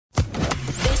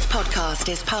podcast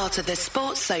is part of the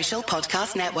Sports Social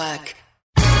Podcast Network.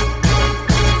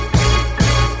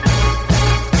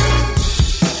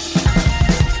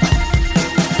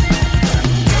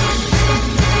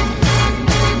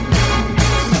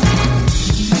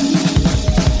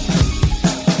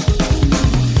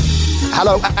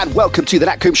 Hello and welcome to the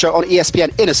Nat Coombs Show on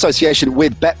ESPN in association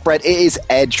with Betfred. It is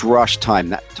Edge Rush time,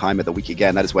 that time of the week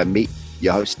again. That is where me,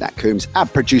 your host Nat Coombs,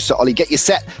 and producer Ollie get you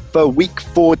set for week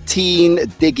 14,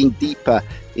 digging deeper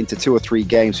into 2 or 3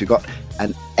 games. We've got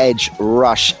an Edge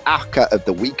Rush ACCA of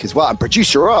the week as well. And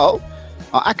producer Earl,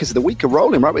 our ACCAs of the week are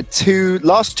rolling, right? With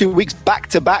last 2 weeks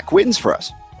back-to-back wins for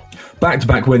us.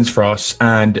 Back-to-back wins for us,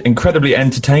 and incredibly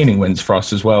entertaining wins for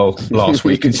us as well last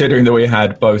week, considering that we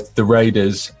had both the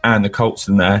Raiders and the Colts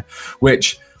in there,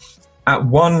 which at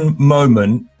one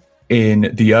moment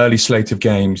in the early slate of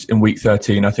games in week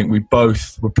 13, I think we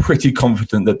both were pretty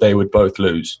confident that they would both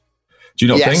lose. Do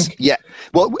you not think? Yeah.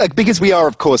 Well, because we are,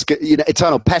 of course,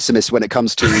 eternal pessimists when it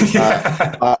comes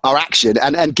to our action.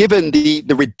 And given the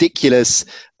ridiculous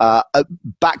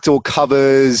backdoor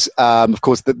covers, of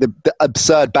course, the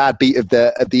absurd bad beat of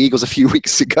the Eagles a few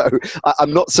weeks ago,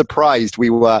 I'm not surprised we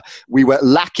were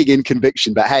lacking in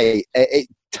conviction. But hey, it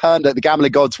turned out the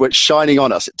gambling gods were shining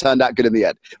on us. It turned out good in the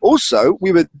end. Also,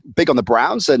 we were big on the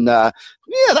Browns, and that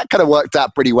kind of worked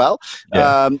out pretty well.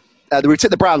 Yeah. We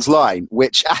took the Browns line,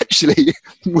 which actually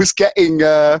was getting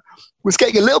a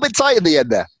little bit tight in the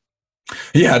end there.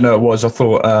 Yeah, no, it was. I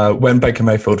thought when Baker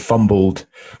Mayfield fumbled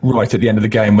right at the end of the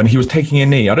game, when he was taking a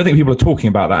knee, I don't think people are talking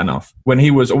about that enough. When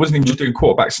I wasn't even just doing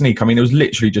quarterback sneak. I mean, it was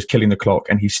literally just killing the clock,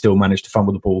 and he still managed to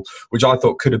fumble the ball, which I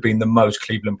thought could have been the most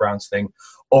Cleveland Browns thing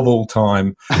of all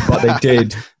time. But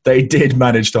they did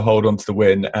manage to hold on to the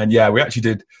win. And yeah, we actually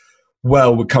did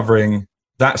well with covering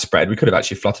that spread. We could have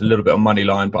actually fluttered a little bit on money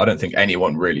line, but I don't think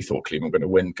anyone really thought Cleveland were going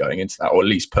to win going into that, or at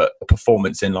least put a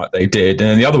performance in like they did. And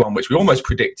then the other one, which we almost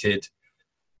predicted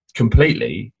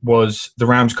completely, was the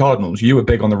Rams-Cardinals. You were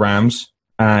big on the Rams,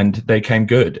 and they came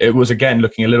good. It was, again,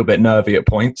 looking a little bit nervy at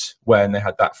points when they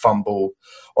had that fumble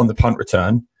on the punt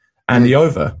return. And the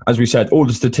over, as we said, all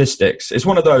the statistics. It's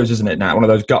one of those, isn't it, Nat? One of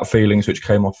those gut feelings which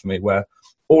came off for me where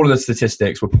all of the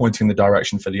statistics were pointing in the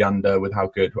direction for the under with how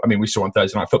good. I mean, we saw on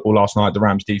Thursday Night Football last night, the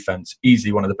Rams defense,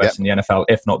 easily one of the best in the NFL,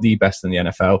 if not the best in the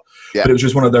NFL. But it was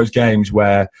just one of those games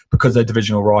where, because they're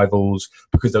divisional rivals,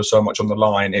 because there was so much on the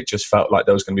line, it just felt like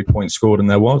there was going to be points scored, and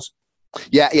there was.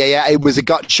 Yeah. It was a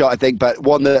gut shot, I think, but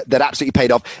one that absolutely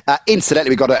paid off.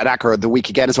 Incidentally, we got an ACCA of the week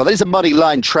again as well. There's a money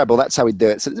line treble. That's how we do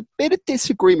it. So there's a bit of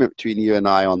disagreement between you and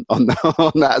I on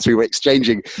that as we were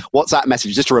exchanging WhatsApp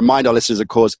messages. Just to remind our listeners, of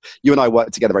course, you and I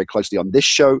work together very closely on this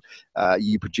show.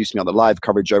 You produce me on the live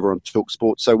coverage over on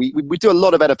TalkSport. So we do a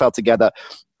lot of NFL together.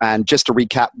 And just to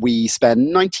recap, we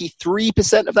spend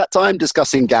 93% of that time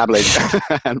discussing gambling.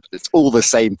 And it's all the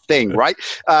same thing, right?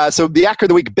 So the ACCA of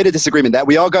the week, bit of disagreement there.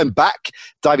 We are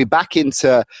diving back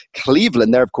into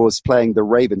Cleveland. They're, of course, playing the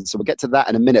Ravens. So we'll get to that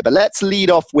in a minute. But let's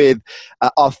lead off with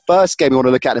our first game we want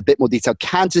to look at in a bit more detail.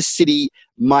 Kansas City,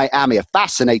 Miami, a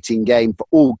fascinating game for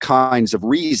all kinds of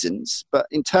reasons. But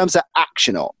in terms of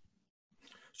action on.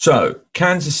 So,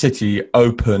 Kansas City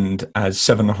opened as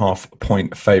 7.5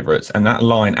 point favourites, and that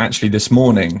line actually this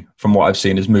morning, from what I've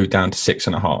seen, has moved down to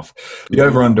 6.5. The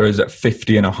over-under is at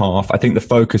 50.5. I think the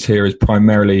focus here is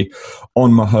primarily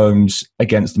on Mahomes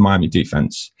against the Miami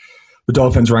defence. The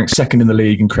Dolphins ranked second in the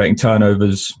league in creating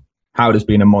turnovers. Howard has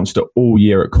been a monster all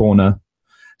year at corner.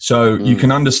 So you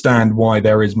can understand why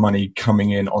there is money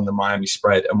coming in on the Miami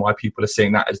spread and why people are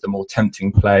seeing that as the more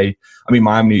tempting play. I mean,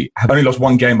 Miami have only lost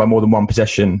one game by more than one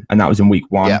possession, and that was in week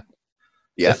 1. Yeah.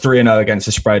 They're 3-0 against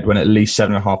the spread when at least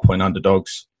 7.5 point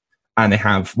underdogs. And they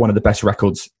have one of the best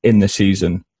records in the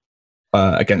season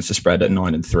against the spread at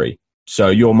 9-3. So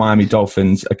your Miami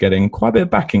Dolphins are getting quite a bit of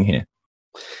backing here.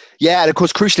 Yeah, and of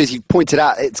course, crucially, as you pointed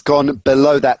out, it's gone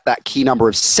below that key number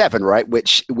of 7, right?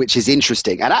 Which is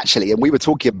interesting. And actually, and we were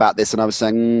talking about this, and I was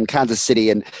saying Kansas City,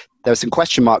 and there were some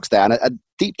question marks there. And I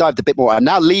deep dived a bit more. I'm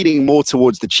now leaning more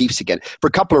towards the Chiefs again for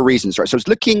a couple of reasons, right? So I was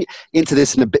looking into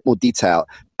this in a bit more detail,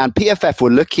 and PFF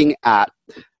were looking at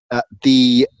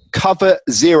the cover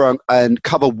 0 and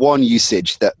cover 1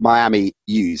 usage that Miami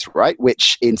use, right?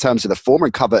 Which in terms of the former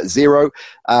and cover 0,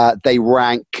 they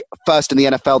rank first in the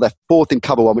NFL. They're 4th in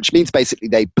cover 1, which means basically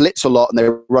they blitz a lot and they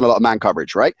run a lot of man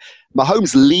coverage, right?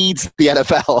 Mahomes leads the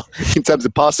NFL in terms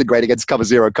of passing grade against cover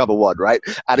 0, cover 1, right?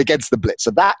 And against the blitz.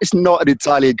 So that is not an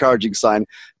entirely encouraging sign.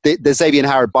 The Xavier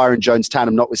Howard, Byron Jones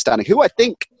tandem notwithstanding, who I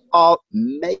think are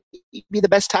maybe the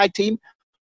best tag team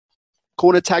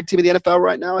corner tag team in the NFL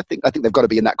right now. I think they've got to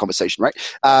be in that conversation, right?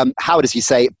 Howard, as you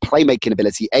say, playmaking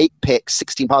ability, 8 picks,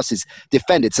 16 passes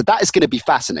defended. So that is going to be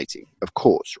fascinating, of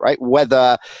course, right?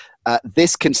 Whether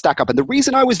this can stack up. And the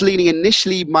reason I was leaning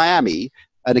initially Miami,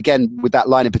 and again, with that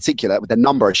line in particular, with the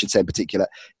number, I should say in particular,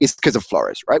 is because of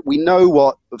Flores, right? We know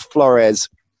what Flores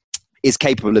is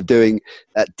capable of doing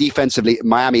defensively.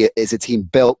 Miami is a team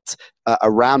built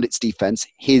around its defense.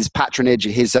 His patronage,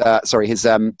 his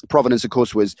provenance, of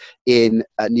course, was in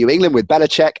New England with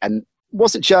Belichick, and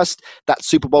wasn't just that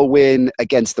Super Bowl win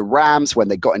against the Rams when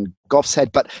they got in Goff's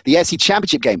head, but the AFC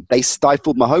Championship game. They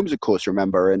stifled Mahomes, of course,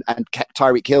 remember, and kept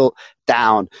Tyreek Hill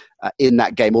down in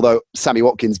that game, although Sammy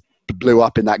Watkins blew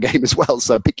up in that game as well,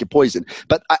 so pick your poison.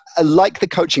 But I like the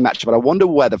coaching matchup, but I wonder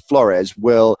whether Flores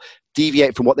will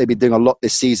deviate from what they've been doing a lot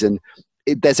this season.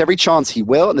 There's every chance he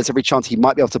will, and there's every chance he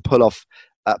might be able to pull off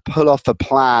a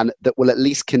plan that will at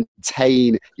least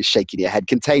contain, you're shaking your head,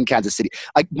 contain Kansas City.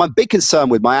 My big concern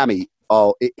with Miami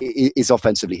is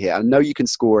offensively here. I know you can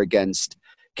score against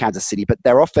Kansas City, but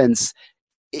their offense,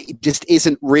 it just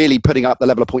isn't really putting up the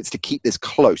level of points to keep this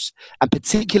close. And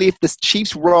particularly if the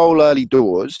Chiefs roll early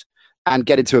doors and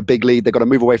get into a big lead, they've got to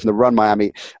move away from the run,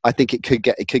 Miami. I think it could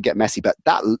get messy. But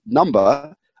that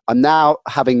number, I'm now,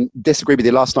 having disagreed with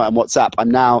you last night on WhatsApp,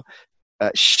 I'm now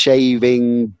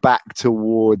shaving back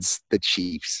towards the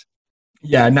Chiefs.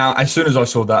 Yeah, now, as soon as I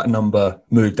saw that number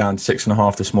move down to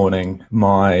 6.5 this morning,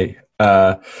 my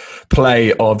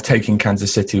play of taking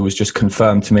Kansas City was just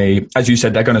confirmed to me. As you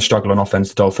said, they're going to struggle on offense,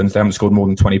 the Dolphins. They haven't scored more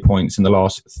than 20 points in the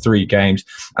last 3 games.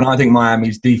 And I think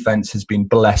Miami's defense has been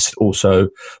blessed also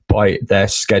by their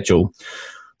schedule.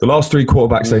 The last 3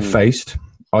 quarterbacks they've faced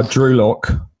are Drew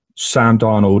Lock, Sam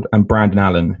Darnold, and Brandon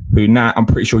Allen, who now I'm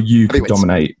pretty sure you could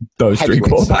dominate those 3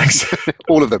 quarterbacks.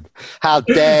 All of them. How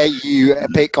dare you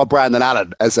pick on Brandon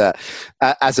Allen as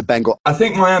a Bengal? I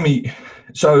think Miami,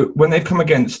 so when they've come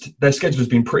against, their schedule has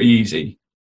been pretty easy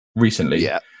recently.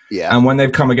 Yeah. And when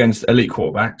they've come against elite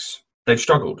quarterbacks, they've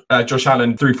struggled. Josh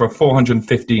Allen threw for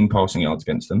 415 passing yards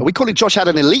against them. Are we calling Josh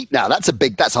Allen elite now? That's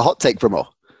a hot take from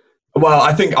all. Well,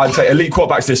 I think I'd say elite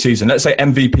quarterbacks this season. Let's say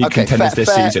MVP contenders this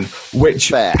season,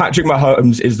 which Patrick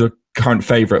Mahomes is the current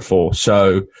favourite for.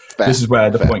 So this is where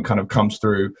the point kind of comes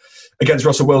through. Against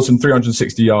Russell Wilson,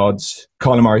 360 yards.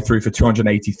 Kyler Murray threw for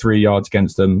 283 yards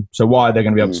against them. So why are they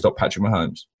going to be able to stop Patrick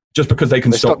Mahomes? Just because they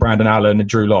can stop Brandon Allen and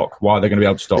Drew Lock, why are they going to be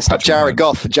able to stop Patrick Jared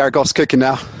Goff? Jared Goff's cooking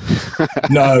now.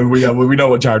 No, we know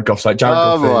what Jared Goff's like. Jared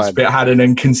Goff is, but had an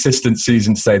inconsistent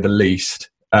season, to say the least.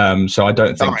 So I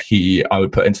don't think I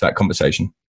would put into that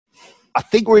conversation. I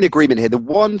think we're in agreement here. The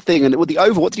one thing, and the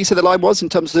over, what did you say the line was in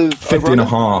terms of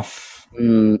 50.5?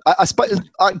 I suppose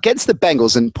against the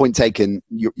Bengals, and point taken,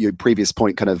 your previous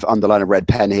point kind of underline a red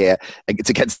pen here. It's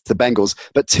against the Bengals,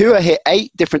 but Tua hit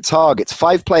 8 different targets.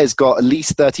 5 players got at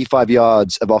least 35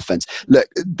 yards of offense. Look,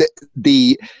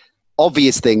 the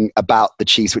obvious thing about the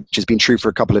Chiefs, which has been true for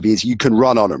a couple of years, you can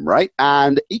run on them, right?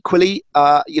 And equally,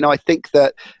 I think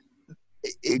that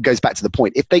it goes back to the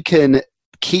point. If they can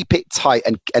keep it tight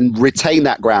and retain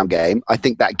that ground game, I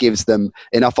think that gives them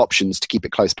enough options to keep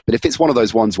it close. But if it's one of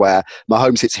those ones where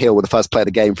Mahomes hits Hill with the first play of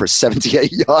the game for a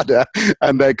 78-yarder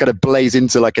and they're going to blaze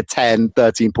into like a 10,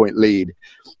 13-point lead,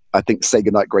 I think say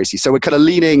goodnight, Gracie. So we're kind of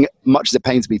leaning, much as it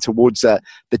pains me, towards the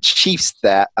Chiefs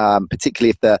there, particularly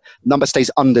if the number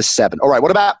stays under 7. All right, what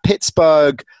about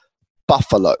Pittsburgh,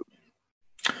 Buffalo?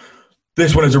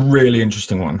 This one is a really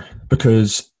interesting one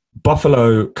because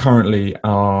Buffalo currently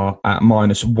are at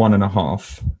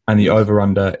 -1.5, and the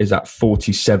over-under is at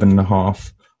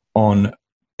 47.5 on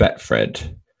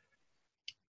Betfred.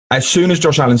 As soon as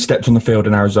Josh Allen stepped on the field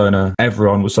in Arizona,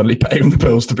 everyone was suddenly paying the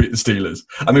bills to beat the Steelers.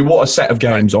 I mean, what a set of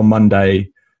games on Monday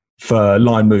for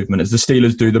line movement as the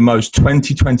Steelers do the most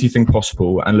 2020 thing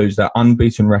possible and lose their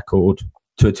unbeaten record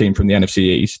to a team from the NFC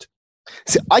East.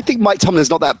 See, I think Mike Tomlin's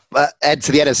not that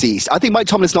to the NFC East. I think Mike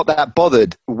Tomlin's not that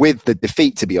bothered with the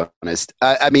defeat, to be honest.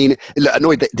 I mean,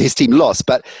 annoyed that his team lost,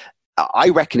 but I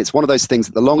reckon it's one of those things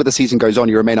that the longer the season goes on,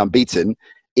 you remain unbeaten.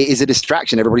 It is a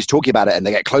distraction. Everybody's talking about it, and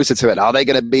they get closer to it. Are they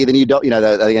going to be the new? They're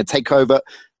going to take over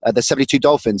the 72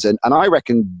 Dolphins, and I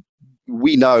reckon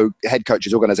we know head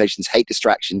coaches, organizations hate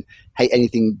distraction, hate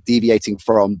anything deviating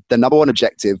from the number one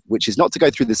objective, which is not to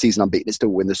go through the season unbeaten, it's to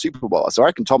win the Super Bowl. So I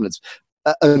reckon Tomlin's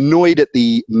annoyed at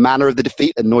the manner of the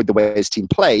defeat, annoyed the way his team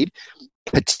played,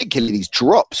 particularly these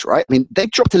drops, right? I mean, they've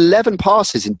dropped 11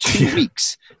 passes in 2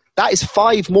 weeks. That is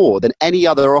 5 more than any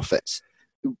other offense.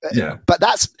 Yeah. But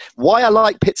that's why I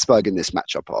like Pittsburgh in this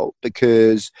matchup, Paul,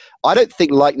 because I don't think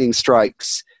lightning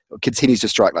continues to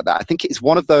strike like that. I think it's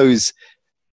one of those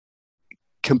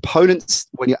components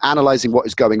when you're analyzing what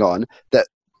is going on that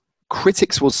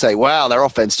critics will say, well, their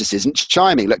offense just isn't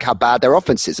chiming. Look how bad their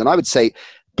offense is. And I would say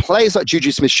players like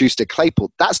Juju Smith-Schuster,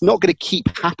 Claypool, that's not going to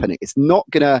keep happening. It's not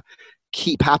going to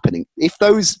keep happening. If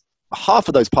half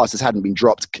of those passes hadn't been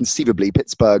dropped, conceivably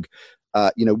Pittsburgh,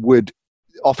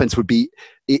 offense would be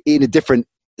in a different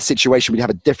situation. We'd have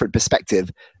a different perspective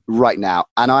right now.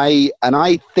 And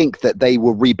I think that they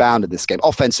will rebound in this game,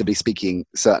 offensively speaking,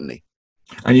 certainly.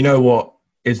 And you know what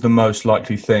is the most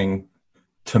likely thing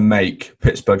to make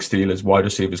Pittsburgh Steelers wide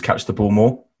receivers catch the ball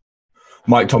more?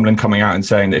 Mike Tomlin coming out and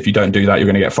saying that if you don't do that, you're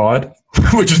going to get fired,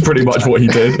 which is pretty much what he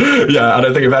did. Yeah, I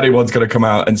don't think if anyone's going to come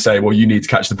out and say, well, you need to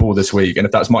catch the ball this week, and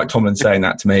if that's Mike Tomlin saying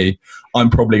that to me, I'm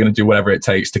probably going to do whatever it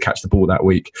takes to catch the ball that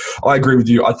week. I agree with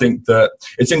you. I think that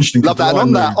it's interesting. Love that.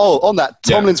 And on that,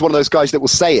 Tomlin's one of those guys that will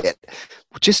say it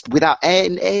just without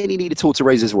any need at all to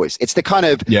raise his voice. It's the kind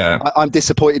of, I'm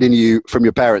disappointed in you from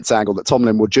your parents' angle that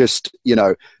Tomlin will just,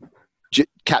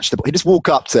 catch the ball. He just walk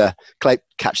up to Clay,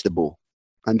 catch the ball.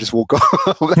 And just walk off.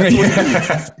 That's what he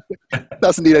needs.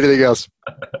 Doesn't need anything else.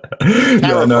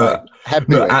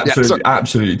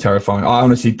 Absolutely terrifying. I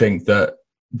honestly think that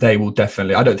they will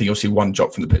definitely. I don't think you'll see one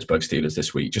drop from the Pittsburgh Steelers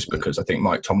this week, just because I think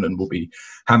Mike Tomlin will be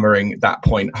hammering that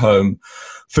point home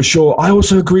for sure. I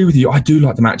also agree with you. I do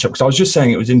like the matchup, because I was just saying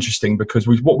it was interesting because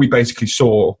what we basically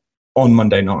saw on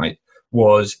Monday night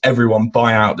was everyone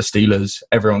buy out the Steelers,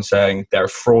 everyone saying they're a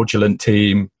fraudulent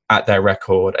team at their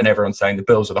record, and everyone's saying the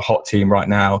Bills are the hot team right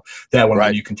now. They're one of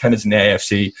the new contenders in the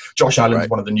AFC. Josh Allen's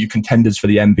one of the new contenders for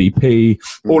the MVP,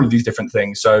 all of these different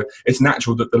things. So it's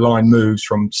natural that the line moves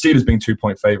from Steelers being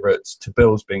 2-point favourites to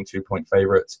Bills being 2-point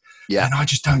favourites. Yeah. And I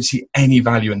just don't see any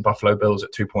value in Buffalo Bills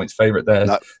at 2 points favourite there.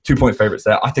 No. 2-point favourites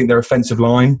there. I think their offensive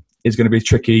line is going to be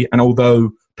tricky. And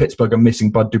although Pittsburgh are missing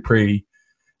Bud Dupree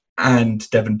and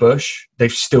Devin Bush,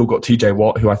 they've still got TJ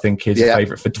Watt, who I think is a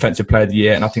favourite for Defensive Player of the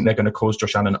Year, and I think they're going to cause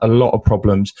Josh Allen a lot of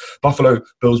problems. Buffalo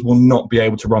Bills will not be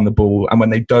able to run the ball, and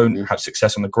when they don't have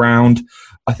success on the ground,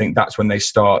 I think that's when they're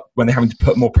having to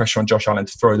put more pressure on Josh Allen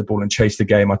to throw the ball and chase the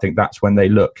game. I think that's when they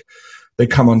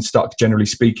come unstuck, generally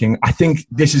speaking. I think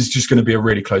this is just going to be a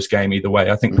really close game either way.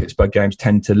 I think Pittsburgh games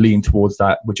tend to lean towards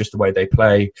that with just the way they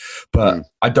play. But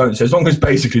I don't. So as long as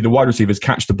basically the wide receivers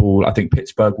catch the ball, I think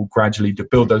Pittsburgh will gradually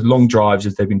build those long drives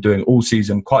as they've been doing all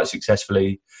season quite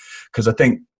successfully. Because I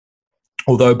think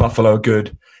although Buffalo are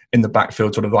good in the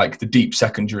backfield, sort of like the deep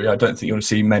secondary, I don't think you'll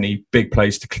see many big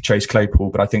plays to chase Claypool,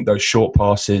 but I think those short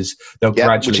passes, they'll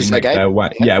gradually make their way.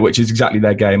 Yeah, which is exactly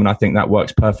their game, and I think that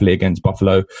works perfectly against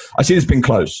Buffalo. I see this being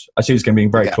close. I see this game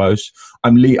being very close.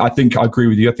 I think I agree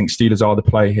with you. I think Steelers are the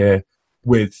play here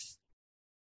with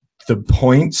the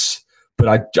points,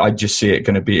 but I just see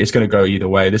it's going to go either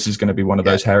way. This is going to be one of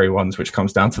those hairy ones which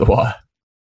comes down to the wire.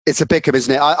 It's a pick-up,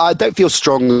 isn't it? I don't feel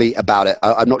strongly about it.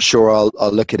 I'm not sure I'll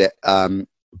look at it.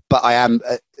 But I am,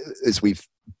 as we've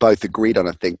both agreed on,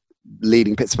 I think,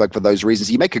 leading Pittsburgh for those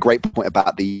reasons. You make a great point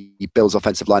about the Bills'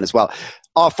 offensive line as well.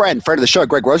 Our friend of the show,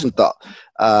 Greg Rosenthal,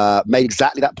 made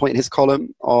exactly that point in his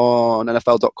column on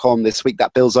NFL.com this week,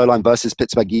 that Bills O-line versus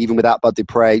Pittsburgh, even without Bud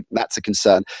Dupree, that's a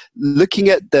concern. Looking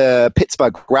at the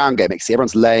Pittsburgh ground game,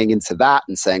 everyone's laying into that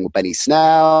and saying, well, Benny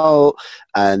Snell,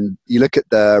 and you look at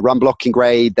the run blocking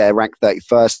grade, they're ranked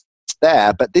 31st.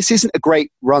 There, but this isn't a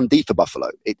great run D for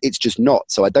Buffalo. It's just not.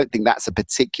 So I don't think that's a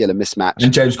particular mismatch.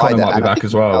 And James Conner might be back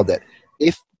as well.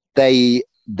 If the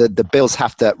Bills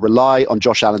have to rely on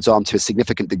Josh Allen's arm to a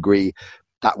significant degree,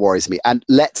 that worries me. And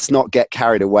let's not get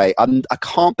carried away. I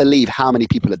can't believe how many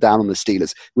people are down on the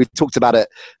Steelers. We've talked about it,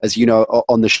 as you know,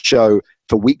 on the show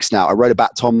for weeks now. I wrote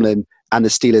about Tomlin and the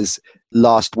Steelers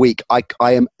last week. I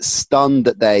am stunned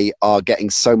that they are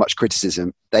getting so much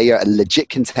criticism. They are a legit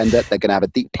contender. They're going to have a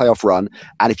deep playoff run.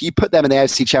 And if you put them in the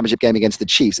AFC Championship game against the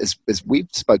Chiefs, as we've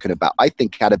spoken about, I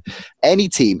think out of any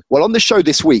team, well, on the show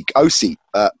this week, OC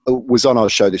was on our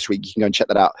show this week. You can go and check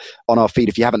that out on our feed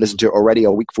if you haven't listened to it already,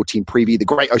 our Week 14 preview, the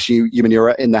great OC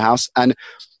Umanura in the house. And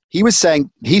he was saying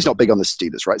he's not big on the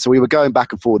Steelers, right? So we were going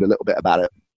back and forward a little bit about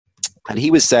it. And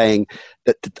he was saying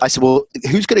that, I said, well,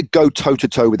 who's going to go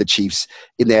toe-to-toe with the Chiefs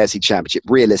in the AFC Championship,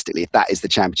 realistically, if that is the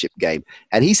championship game?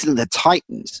 And he said the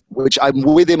Titans, which I'm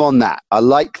with him on that. I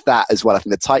like that as well. I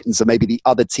think the Titans are maybe the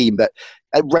other team that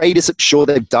Raiders, I'm sure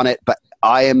they've done it, but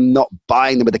I am not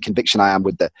buying them with the conviction I am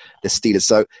with the Steelers.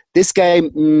 So this game,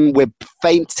 we're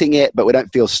fainting it, but we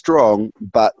don't feel strong.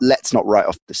 But let's not write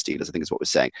off the Steelers, I think is what we're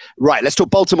saying. Right, let's talk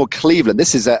Baltimore-Cleveland.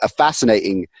 This is a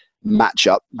fascinating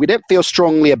matchup. We don't feel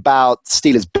strongly about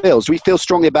Steelers-Bills. Do we feel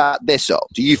strongly about this, or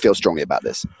do you feel strongly about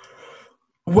this?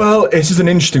 Well, this is an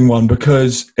interesting one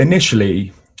because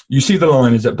initially you see the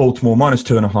line is at Baltimore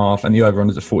 -2.5 and the over-under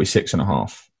is at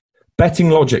 46.5. Betting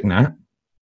logic, Nat,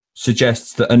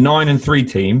 suggests that a 9-3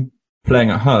 team playing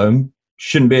at home,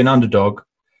 shouldn't be an underdog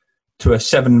to a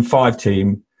 7-5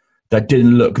 team that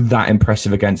didn't look that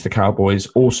impressive against the Cowboys,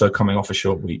 also coming off a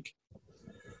short week.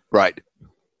 Right.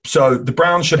 So the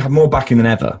Browns should have more backing than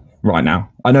ever right now.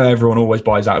 I know everyone always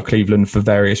buys out of Cleveland for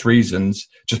various reasons,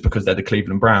 just because they're the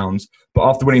Cleveland Browns. But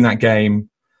after winning that game,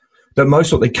 that most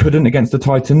thought they couldn't against the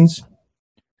Titans,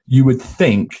 you would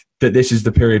think that this is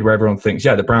the period where everyone thinks,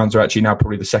 yeah, the Browns are actually now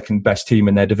probably the second best team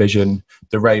in their division.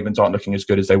 The Ravens aren't looking as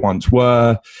good as they once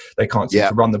were. They can't seem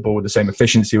to run the ball with the same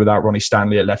efficiency without Ronnie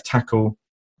Stanley at left tackle.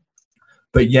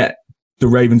 But yet, the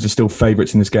Ravens are still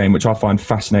favourites in this game, which I find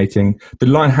fascinating. The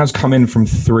line has come in from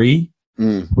 3,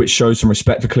 which shows some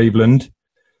respect for Cleveland.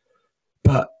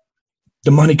 But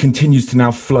the money continues to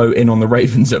now flow in on the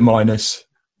Ravens at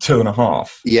 -2.5.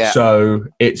 Yeah. So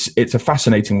it's a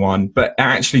fascinating one, but it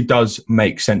actually does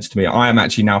make sense to me. I am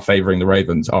actually now favouring the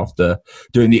Ravens after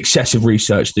doing the excessive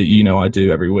research that I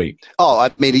do every week. Oh,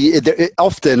 I mean,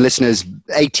 often listeners,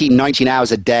 18, 19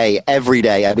 hours a day, every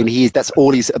day. I mean, that's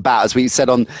all he's about. As we said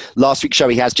on last week's show,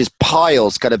 he has just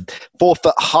piles, kind of 4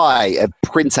 foot high of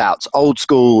printouts, old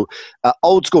school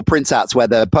printouts where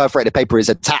the perforated paper is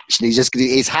attached, and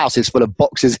his house is full of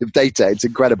boxes of data. It's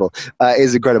incredible. It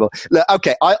is incredible. Look,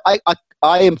 okay,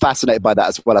 I am fascinated by that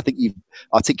as well. I think you've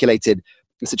articulated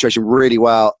the situation really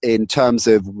well in terms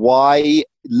of why,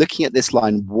 looking at this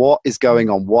line, what is going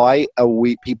on? Why are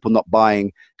people not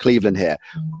buying Cleveland here?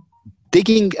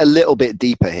 Digging a little bit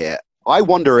deeper here, I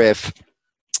wonder if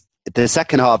the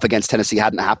second half against Tennessee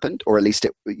hadn't happened, or at least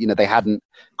they hadn't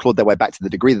clawed their way back to the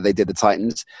degree that they did the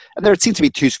Titans. And there seemed to be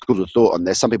 2 schools of thought on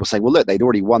this. Some people saying, well, look, they'd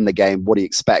already won the game. What do you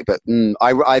expect? But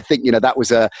I think, that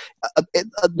was not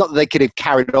that they could have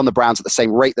carried on the Browns at the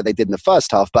same rate that they did in the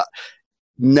first half, but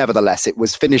nevertheless, it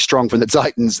was finished strong from the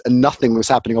Titans and nothing was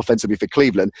happening offensively for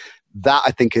Cleveland. That,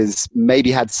 I think, has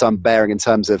maybe had some bearing in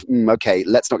terms of, okay,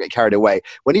 let's not get carried away.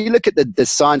 When you look at the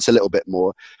science a little bit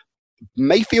more,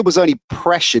 Mayfield was only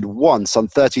pressured once on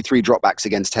 33 dropbacks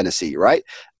against Tennessee, right?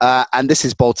 And this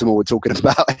is Baltimore we're talking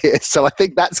about here. So I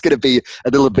think that's going to be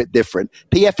a little bit different.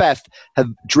 PFF have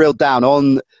drilled down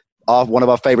on one of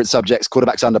our favorite subjects,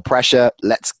 quarterbacks under pressure.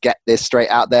 Let's get this straight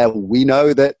out there. We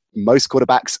know that most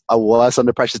quarterbacks are worse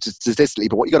under pressure statistically,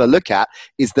 but what you got to look at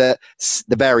is the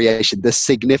variation, the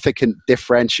significant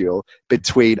differential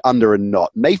between under and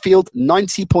not. Mayfield,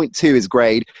 90.2 is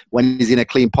grade when he's in a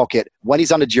clean pocket. When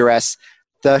he's under duress,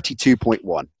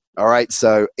 32.1. All right,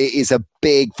 so it is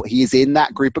he is in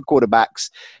that group of quarterbacks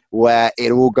where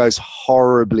it all goes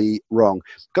horribly wrong.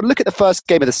 Got to look at the first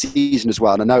game of the season as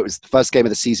well. And I know it was the first game of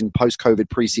the season, post-COVID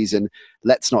preseason.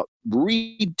 Let's not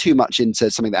read too much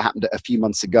into something that happened a few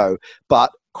months ago,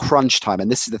 but crunch time. And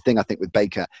this is the thing I think with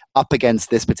Baker up against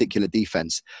this particular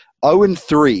defense.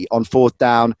 0-3 on 4th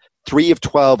down, 3 of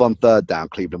 12 on 3rd down,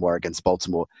 Cleveland were against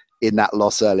Baltimore in that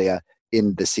loss earlier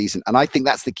in the season. And I think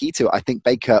that's the key to it. I think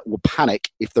Baker will panic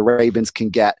if the Ravens can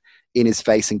get in his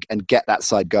face and get that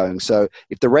side going. So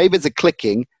if the Ravens are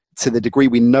clicking to the degree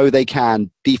we know they can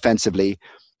defensively,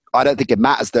 I don't think it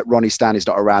matters that Ronnie Stanley's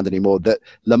not around anymore, that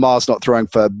Lamar's not throwing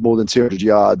for more than 200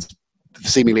 yards.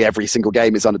 Seemingly every single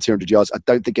game is under 200 yards. I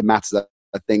don't think it matters.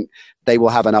 I think they will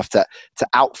have enough to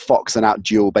outfox and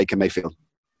outduel Baker Mayfield.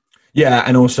 Yeah,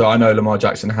 and also I know Lamar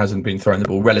Jackson hasn't been throwing the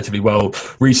ball relatively well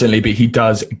recently, but he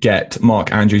does get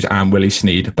Mark Andrews and Willie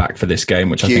Snead back for this game,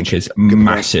 which I think is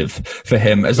massive for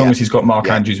him. As long as he's got Mark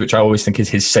Andrews, which I always think is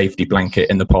his safety blanket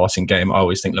in the passing game, I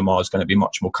always think Lamar is going to be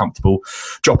much more comfortable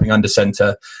dropping under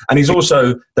centre. And he's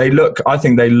also, I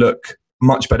think they look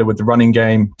much better with the running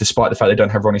game, despite the fact they don't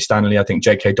have Ronnie Stanley. I think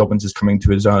J.K. Dobbins is coming to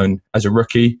his own as a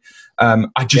rookie.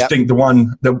 I just think the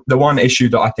one issue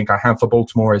that I think I have for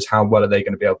Baltimore is how well are they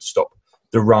going to be able to stop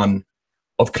the run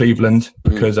of Cleveland,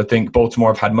 because I think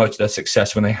Baltimore have had most of their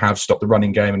success when they have stopped the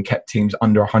running game and kept teams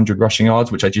under 100 rushing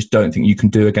yards, which I just don't think you can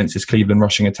do against this Cleveland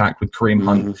rushing attack with Kareem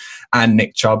Hunt and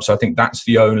Nick Chubb. So I think that's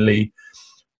the only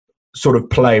sort of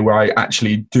play where I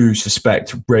actually do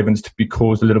suspect Ravens to be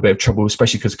caused a little bit of trouble,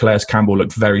 especially because Calais Campbell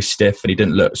looked very stiff and he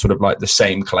didn't look sort of like the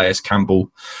same Calais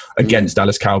Campbell against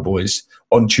Dallas Cowboys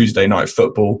on Tuesday Night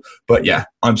Football. But yeah,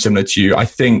 I'm similar to you. I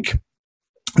think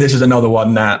this is another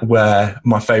one where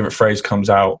my favourite phrase comes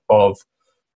out of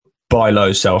buy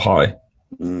low, sell high.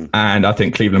 And I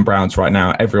think Cleveland Browns right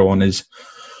now, everyone is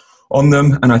on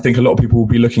them. And I think a lot of people will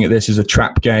be looking at this as a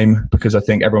trap game, because I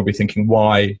think everyone will be thinking,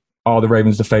 why are the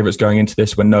Ravens the favourites going into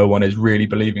this when no one is really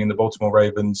believing in the Baltimore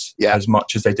Ravens as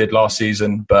much as they did last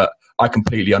season? But I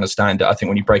completely understand it. I think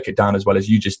when you break it down as well as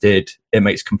you just did, it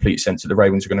makes complete sense that the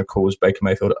Ravens are going to cause Baker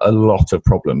Mayfield a lot of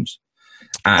problems.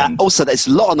 And also, there's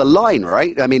a lot on the line,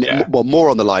 right? I mean, more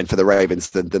on the line for the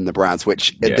Ravens than the Browns,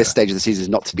 which at this stage of the season is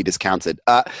not to be discounted.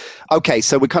 Okay,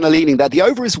 so we're kind of leaning there. The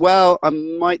over as well, I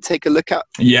might take a look at.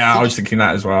 Yeah, I was thinking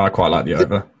that as well. I quite like the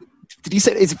over. Did you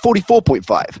say, is it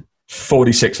 44.5?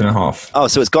 46.5. Oh,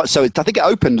 so I think it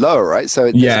opened lower, right? So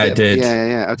it did.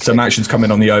 Yeah. Okay. Some action's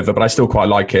coming on the over, but I still quite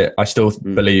like it. I still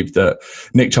believe that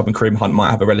Nick Chubb and Kareem Hunt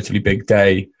might have a relatively big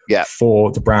day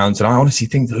for the Browns, and I honestly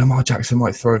think that Lamar Jackson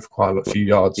might throw for quite a few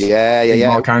yards. Yeah.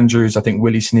 Mark Andrews, I think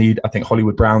Willie Snead, I think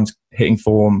Hollywood Brown's hitting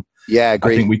form. Yeah,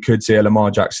 agreed. I think we could see a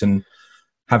Lamar Jackson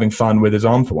having fun with his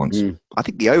arm for once. I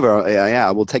think the over.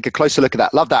 Yeah. We'll take a closer look at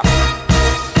that. Love that.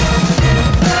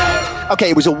 Okay,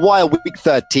 it was a wild week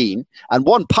 13, and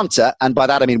one punter, and by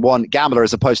that I mean one gambler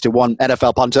as opposed to one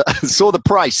NFL punter, saw the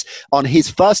price on his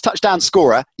first touchdown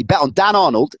scorer. He bet on Dan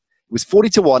Arnold. It was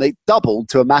 40-1. It doubled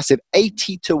to a massive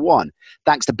 80-1,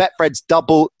 thanks to Betfred's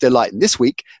Double Delight. And this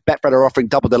week, Betfred are offering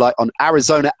Double Delight on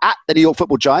Arizona at the New York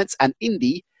Football Giants and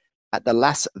Indy at the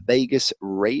Las Vegas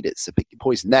Raiders. So pick your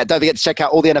poison there. Don't forget to check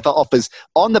out all the NFL offers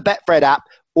on the Betfred app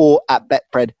or at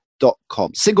Betfred.com.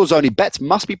 Singles only bets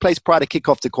must be placed prior to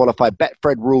kickoff to qualify.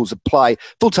 Betfred rules apply.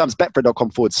 Full terms,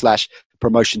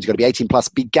 betfred.com/promotions. You've got to be 18 plus.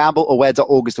 Be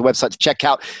gambleaware.org is the website to check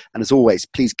out. And as always,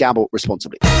 please gamble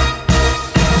responsibly.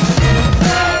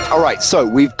 All right, so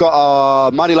we've got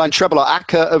our Moneyline Treble, our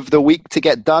ACCA of the week to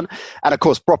get done. And of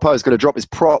course, Propo is going to drop his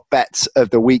prop bets of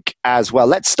the week as well.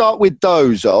 Let's start with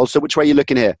those, Ol. So which way are you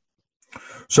looking here?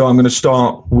 So I'm going to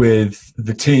start with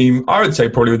the team, I would say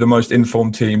probably the most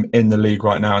informed team in the league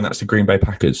right now, and that's the Green Bay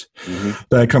Packers.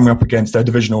 They're coming up against their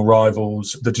divisional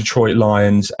rivals, the Detroit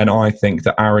Lions, and I think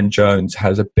that Aaron Jones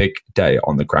has a big day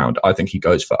on the ground. I think he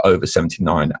goes for over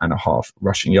 79.5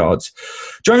 rushing yards.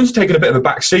 Jones has taken a bit of a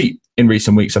back seat in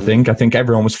recent weeks, I think. I think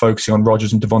everyone was focusing on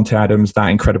Rodgers and Devontae Adams, that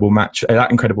incredible match,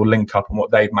 that incredible link-up and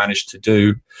what they've managed to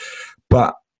do.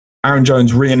 But Aaron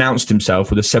Jones re-announced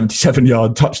himself with a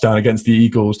 77-yard touchdown against the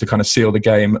Eagles to kind of seal the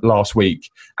game last week.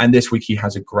 And this week he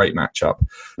has a great matchup.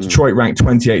 Detroit ranked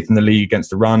 28th in the league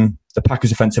against the run. The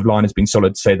Packers' offensive line has been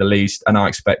solid, to say the least. And I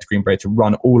expect Green Bay to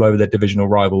run all over their divisional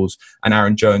rivals and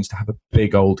Aaron Jones to have a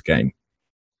big old game.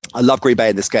 I love Green Bay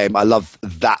in this game. I love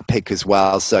that pick as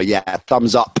well. So, yeah,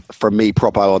 thumbs up from me,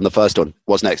 Propo, on the first one.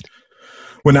 What's next?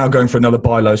 We're now going for another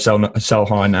buy low, sell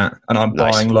high, Nat. And I'm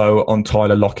buying low on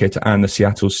Tyler Lockett and the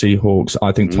Seattle Seahawks.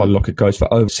 I think Tyler Lockett goes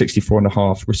for over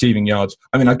 64.5 receiving yards.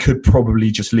 I mean, I could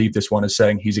probably just leave this one as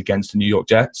saying he's against the New York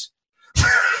Jets.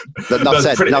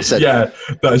 Enough said. Yeah,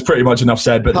 that is pretty much enough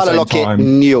said. But Tyler Lockett,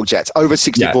 New York Jets, over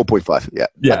 64.5.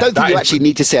 Yeah. I don't think you actually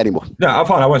need to say anymore. No, I'm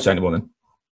fine. I won't say anymore then.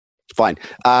 Fine.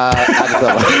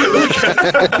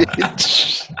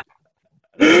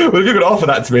 Well, if you're going to offer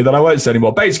that to me, then I won't say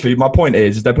anymore. Basically, my point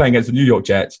is they're playing against the New York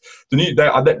Jets.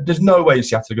 There's no way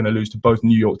Seattle are going to lose to both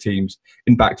New York teams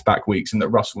in back-to-back weeks and that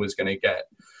Russell is going to get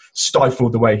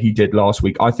stifled the way he did last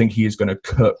week. I think he is going to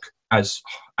cook as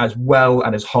well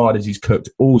and as hard as he's cooked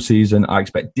all season. I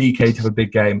expect DK to have a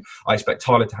big game. I expect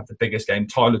Tyler to have the biggest game.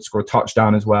 Tyler to score a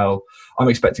touchdown as well. I'm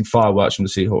expecting fireworks from the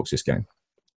Seahawks this game.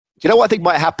 You know what I think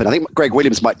might happen? I think Greg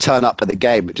Williams might turn up at the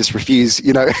game, but just refuse,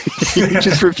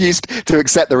 just refused to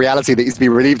accept the reality that he's been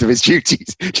relieved of his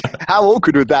duties. How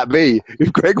awkward would that be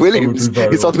if Greg Williams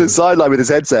is on the sideline with his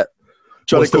headset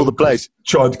trying to call the plays?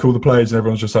 Tried to call the plays and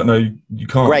everyone's just like, no, you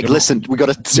can't. Greg, listen, we got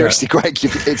to, seriously, Greg,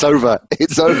 it's over.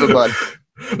 It's over, bud.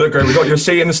 Look, Greg, we've got your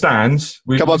seat in the stands.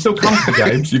 You can still come to the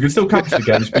games. You can still come to the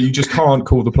games, but you just can't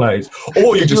call the plays.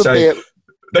 Or you just say,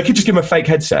 they could just give him a fake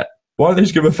headset. Why don't they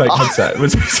just give him a fake headset?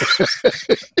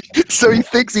 So he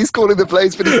thinks he's calling the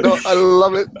plays, but he's not. I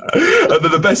love it.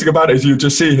 And the best thing about it is you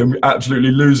just see him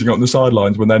absolutely losing it on the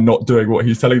sidelines when they're not doing what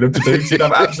he's telling them to do. So you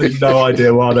have absolutely no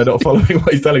idea why they're not following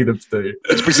what he's telling them to do.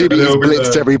 It's presuming he's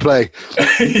blitzed every play.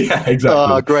 Yeah, exactly.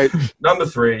 Oh, great. Number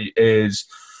 3 is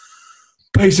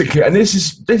basically, and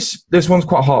this one's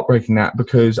quite heartbreaking, Nat,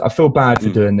 because I feel bad for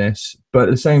doing this, but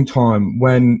at the same time,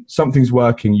 when something's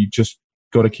working, you just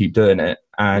got to keep doing it.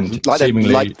 And like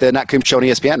the Nat Coombs show on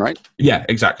ESPN, right? Yeah,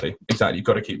 exactly. You've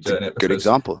got to keep doing it. Good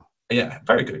example. Yeah,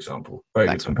 very good example. Very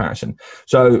good comparison.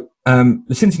 So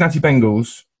the Cincinnati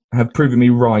Bengals have proven me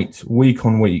right week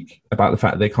on week about the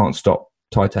fact that they can't stop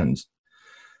tight ends.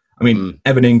 I mean,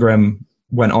 Evan Ingram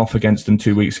went off against them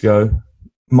 2 weeks ago.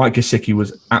 Mike Gesicki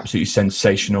was absolutely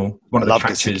sensational. One of the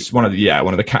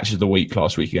catches of the week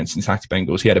last week against Cincinnati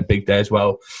Bengals. He had a big day as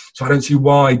well. So I don't see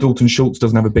why Dalton Schultz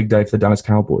doesn't have a big day for the Dallas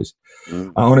Cowboys.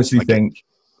 I honestly think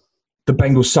the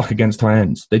Bengals suck against tight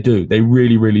ends. They do. They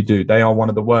really, really do. They are one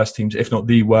of the worst teams, if not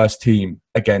the worst team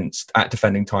at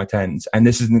defending tight ends. And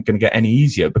this isn't going to get any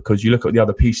easier because you look at the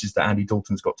other pieces that Andy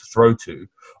Dalton's got to throw to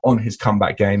on his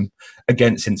comeback game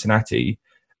against Cincinnati.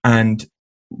 And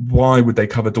why would they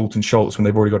cover Dalton Schultz when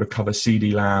they've already got to cover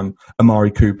CeeDee Lamb,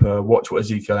 Amari Cooper, watch what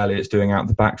Ezekiel Elliott's doing out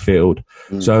the backfield.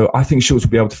 So I think Schultz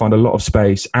will be able to find a lot of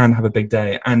space and have a big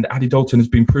day. And Andy Dalton has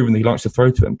been proven that he likes to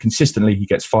throw to him. Consistently, he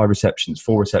gets 5 receptions,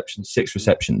 4 receptions, 6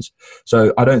 receptions.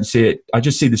 So I don't see it. I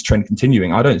just see this trend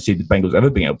continuing. I don't see the Bengals ever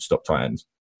being able to stop tight ends.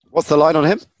 What's the line on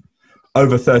him?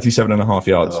 Over 37.5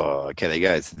 yards. Oh, okay, there you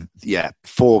go. Yeah,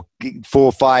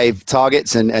 4-5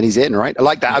 targets and he's in, right? I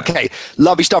like that. Yeah. Okay,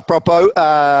 lovely stuff, Propo.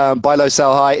 Buy low,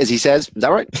 sell high, as he says. Is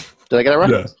that right? Did I get it right?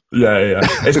 Yeah.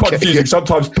 It's quite confusing.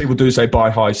 Sometimes people do say buy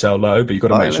high, sell low, but you've got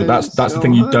to make sure that's the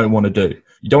thing you don't want to do.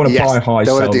 You don't want to buy high,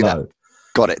 sell low. That.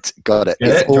 Got it.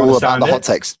 It's all about the hot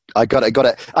takes. I got it.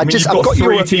 I've got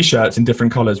 3 T-shirts in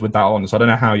different colours with that on, so I don't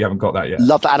know how you haven't got that yet.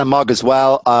 Love the Anna mug as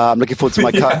well. I'm looking forward to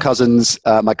my cousin's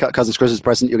Christmas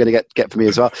present. You're going to get for me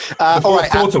as well. The fourth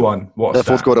quarter one. The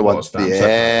fourth quarter one.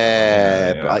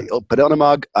 Yeah. I'll put it on a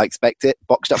mug. I expect it.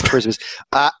 Boxed up for Christmas.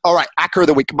 All right. Acca of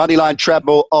the week. Moneyline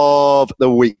treble of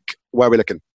the week. Where are we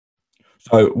looking?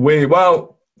 So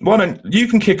you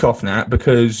can kick off, Nat,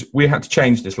 because we had to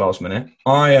change this last minute.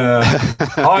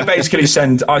 I basically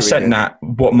sent Nat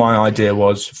what my idea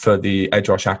was for the edge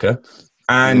rush Acca,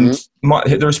 and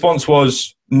the response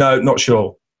was no, not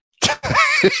sure.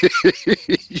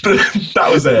 That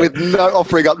was it. With no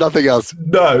offering up nothing else.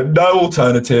 No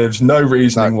alternatives, no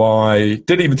reasoning why.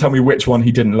 Didn't even tell me which one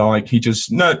he didn't like. He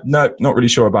just, no, not really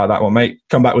sure about that one, mate.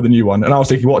 Come back with a new one. And I was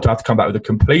thinking, what, do I have to come back with a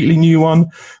completely new one?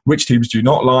 Which teams do you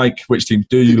not like? Which teams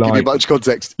do you like? Give me much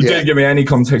context. You didn't give me any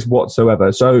context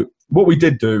whatsoever. So what we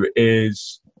did do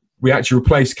is we actually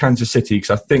replaced Kansas City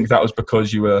because I think that was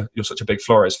because you're such a big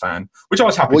Flores fan, which I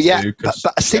was happy to do.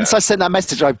 But since I sent that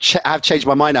message, I've changed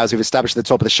my mind now as we've established at the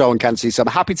top of the show on Kansas City. So I'm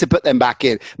happy to put them back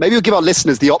in. Maybe we'll give our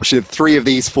listeners the option of 3 of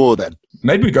these 4 then.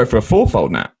 Maybe we go for a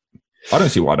 4-fold now. I don't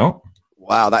see why not.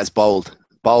 Wow, that's bold.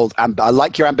 And I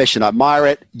like your ambition. I admire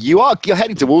it. You're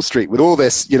heading to Wall Street with all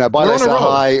this, buy low, sell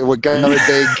high. We're going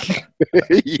big.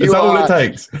 Is that all it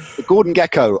takes? The Gordon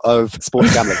Gekko of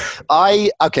sports gambling.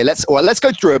 Let's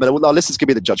go through them, and our listeners can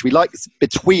be the judge. We like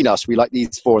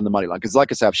these 4 in the money line because,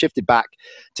 like I said, I've shifted back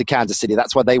to Kansas City.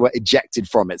 That's why they were ejected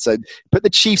from it. So put the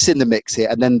Chiefs in the mix here,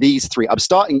 and then these 3. I'm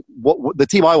starting. What the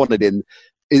team I wanted in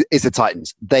is the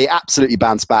Titans. They absolutely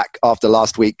bounced back after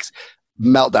last week's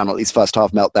meltdown, or at least first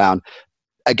half meltdown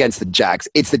against the Jags.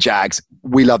 It's the Jags.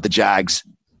 We love the Jags,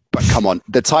 but come on,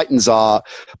 the Titans are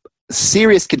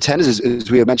serious contenders, as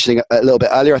we were mentioning a little bit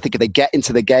earlier. I think if they get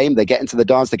into the game, they get into the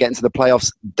dance, they get into the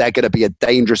playoffs, they're going to be a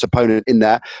dangerous opponent in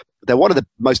there. They're one of the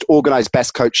most organized,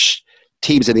 best coached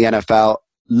teams in the NFL.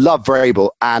 Love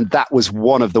Vrabel, and that was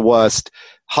one of the worst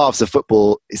halves of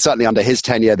football, certainly under his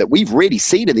tenure, that we've really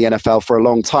seen in the NFL for a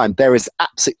long time. There is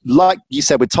absolutely, like you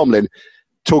said with Tomlin,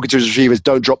 talking to his receivers,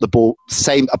 don't drop the ball.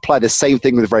 Apply the same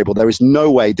thing with Vrabel. There is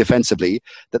no way defensively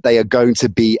that they are going to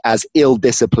be as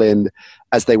ill-disciplined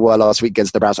as they were last week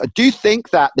against the Browns. I do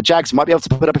think that the Jags might be able to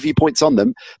put up a few points on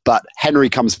them, but Henry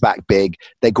comes back big.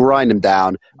 They grind them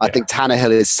down. I think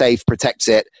Tannehill is safe, protects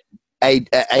it.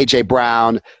 A.J.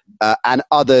 Brown and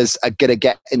others are going to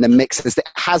get in the mix as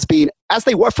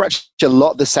they were for actually a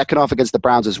lot of the second half against the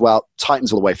Browns as well.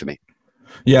 Titans all the way for me.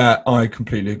 Yeah, I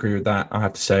completely agree with that. I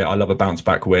have to say I love a bounce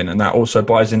back win, and that also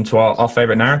buys into our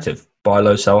favourite narrative, buy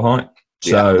low, sell high.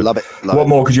 So love it. What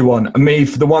more could you want? Me,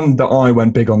 for the one that I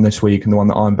went big on this week and the one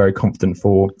that I'm very confident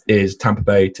for is Tampa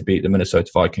Bay to beat the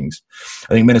Minnesota Vikings.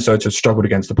 I think Minnesota has struggled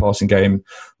against the passing game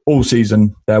all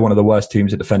season. They're one of the worst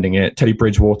teams at defending it. Teddy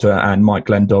Bridgewater and Mike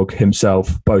Glendog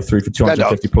himself both threw for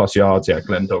 250 plus yards. Yeah,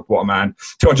 Glendog, what a man.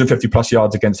 250 plus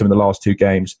yards against him in the last 2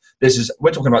 games.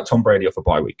 We're talking about Tom Brady off a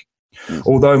bye week.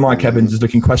 Although Mike Evans is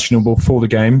looking questionable for the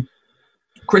game,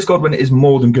 Chris Godwin is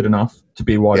more than good enough to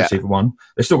be wide receiver 1.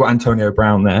 They've still got Antonio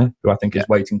Brown there, who I think is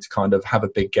waiting to kind of have a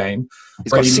big game.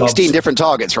 He's got 16 different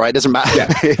targets, right? It doesn't matter. Yeah.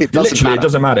 It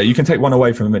doesn't matter. You can take one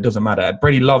away from him. It doesn't matter.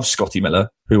 Brady loves Scotty Miller,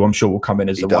 who I'm sure will come in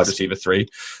as the wide receiver 3.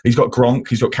 He's got Gronk.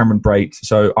 He's got Cameron Brate.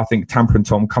 So I think Tampa and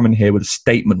Tom come in here with a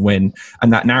statement win,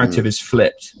 and that narrative is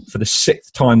flipped for the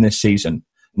 6th time this season.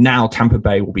 Now Tampa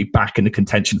Bay will be back in the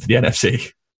contention for the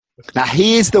NFC. Now,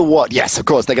 here's the one. Yes, of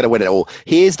course, they're going to win it all.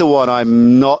 Here's the one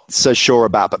I'm not so sure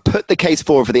about, but put the case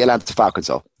forward for the Atlanta Falcons.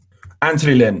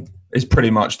 Anthony Lynn is pretty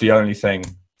much the only thing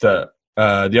that,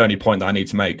 the only point that I need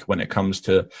to make when it comes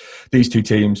to these 2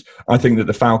 teams. I think that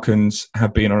the Falcons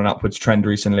have been on an upwards trend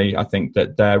recently. I think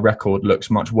that their record looks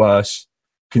much worse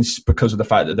because of the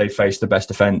fact that they faced the best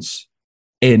defense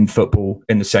in football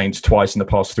in the Saints twice in the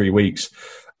past 3 weeks.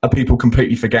 Are people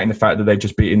completely forgetting the fact that they've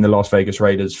just beaten the Las Vegas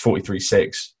Raiders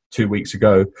 43-6 2 weeks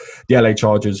ago? The LA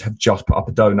Chargers have just put up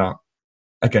a donut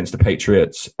against the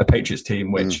Patriots, a Patriots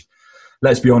team which,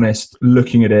 let's be honest,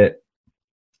 looking at it,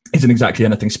 isn't exactly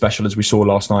anything special, as we saw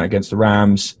last night against the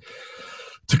Rams.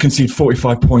 To concede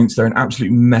 45 points, they're an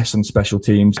absolute mess on special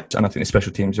teams, and I think the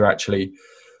special teams are actually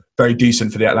very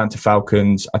decent for the Atlanta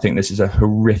Falcons. I think this is a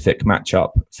horrific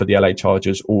matchup for the LA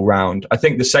Chargers all round. I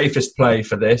think the safest play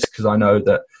for this, because I know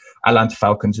that Atlanta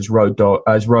Falcons as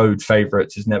road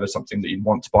favourites is never something that you'd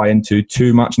want to buy into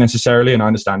too much necessarily, and I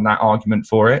understand that argument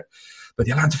for it. But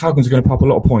the Atlanta Falcons are going to put up a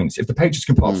lot of points. If the Patriots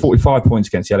can put up 45 points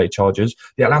against the LA Chargers,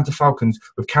 the Atlanta Falcons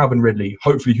with Calvin Ridley,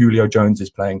 hopefully Julio Jones is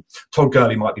playing, Todd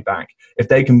Gurley might be back. If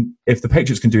the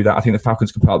Patriots can do that, I think the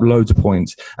Falcons can put up loads of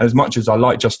points. And as much as I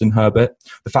like Justin Herbert,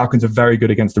 the Falcons are very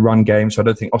good against the run game, so I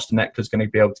don't think Austin Eckler's going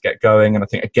to be able to get going. And I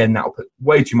think, again, that will put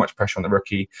way too much pressure on the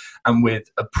rookie. And with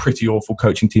a pretty awful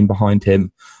coaching team behind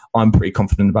him, I'm pretty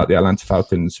confident about the Atlanta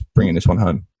Falcons bringing this one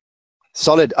home.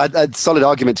 Solid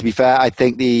argument, to be fair. I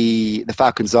think the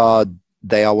Falcons are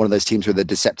one of those teams with a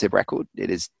deceptive record. It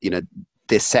is,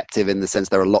 deceptive in the sense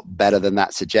they're a lot better than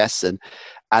that suggests.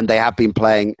 And they have been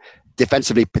playing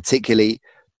defensively particularly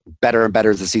better and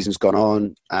better as the season's gone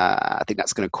on. I think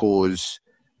that's going to cause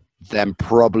them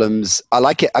problems. I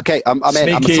like it. Okay, I'm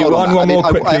in. Sneaky, one more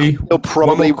quickly.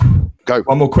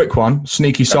 One more quick one.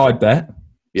 Sneaky side bet.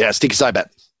 Yeah, sneaky side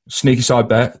bet. Sneaky side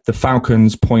bet. The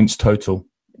Falcons points total.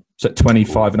 It's at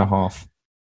 25.5.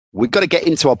 We've got to get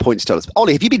into our points totals.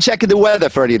 Ollie, have you been checking the weather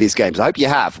for any of these games? I hope you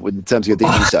have, in terms of your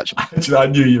deep research. Actually, I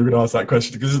knew you were going to ask that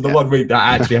question because this is the 1 week that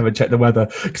I actually haven't checked the weather.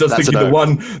 Because I was thinking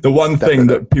the one thing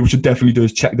that people should definitely do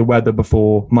is check the weather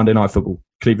before Monday Night Football,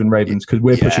 Cleveland Ravens, because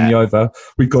we're pushing the over.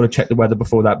 We've got to check the weather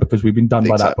before that because we've been done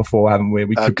by that before, haven't we?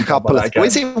 We've been done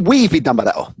by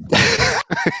that.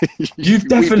 You've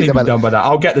definitely been done by that.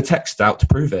 I'll get the text out to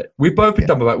prove it. We've both been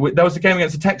done by that. There was a game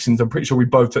against the Texans. I'm pretty sure we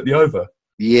both took the over.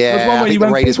 Yeah, I think the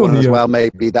Raiders one as well,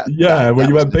 maybe. Where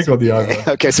you went big on the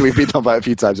over. Okay, so we've been on by a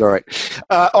few times. All right.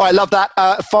 All right, love that.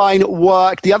 Fine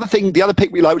work. The other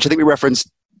pick we like, which I think we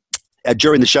referenced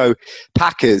during the show,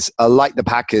 Packers. I like the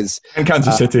Packers. And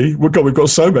Kansas City. We've got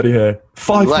so many here.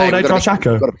 5-fold edge rush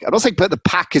Acker. I'm not saying put the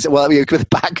Packers. Well, we put the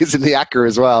Packers in the Acker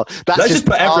as well. Let's just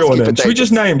put everyone in. Should we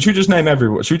just name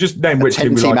everyone? Should we just name which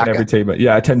team we like in every team?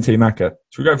 Yeah, a 10-team Acker.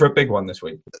 Should we go for a big one this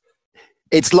week?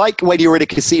 It's like when you're in a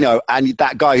casino and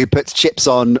that guy who puts chips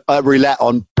on roulette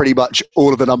on pretty much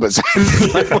all of the numbers.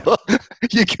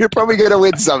 You're probably going to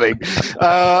win something.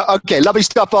 Okay, lovely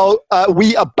stuff, all.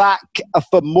 We are back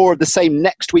for more of the same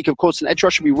next week, of course, and Edge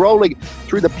Rush will be rolling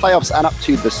through the playoffs and up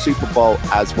to the Super Bowl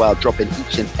as well, dropping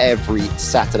each and every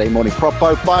Saturday morning.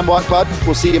 Propo, fine work, bud.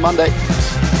 We'll see you Monday.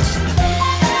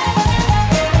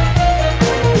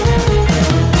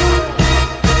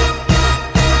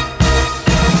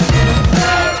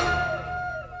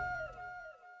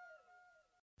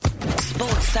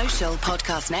 Social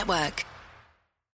Podcast Network.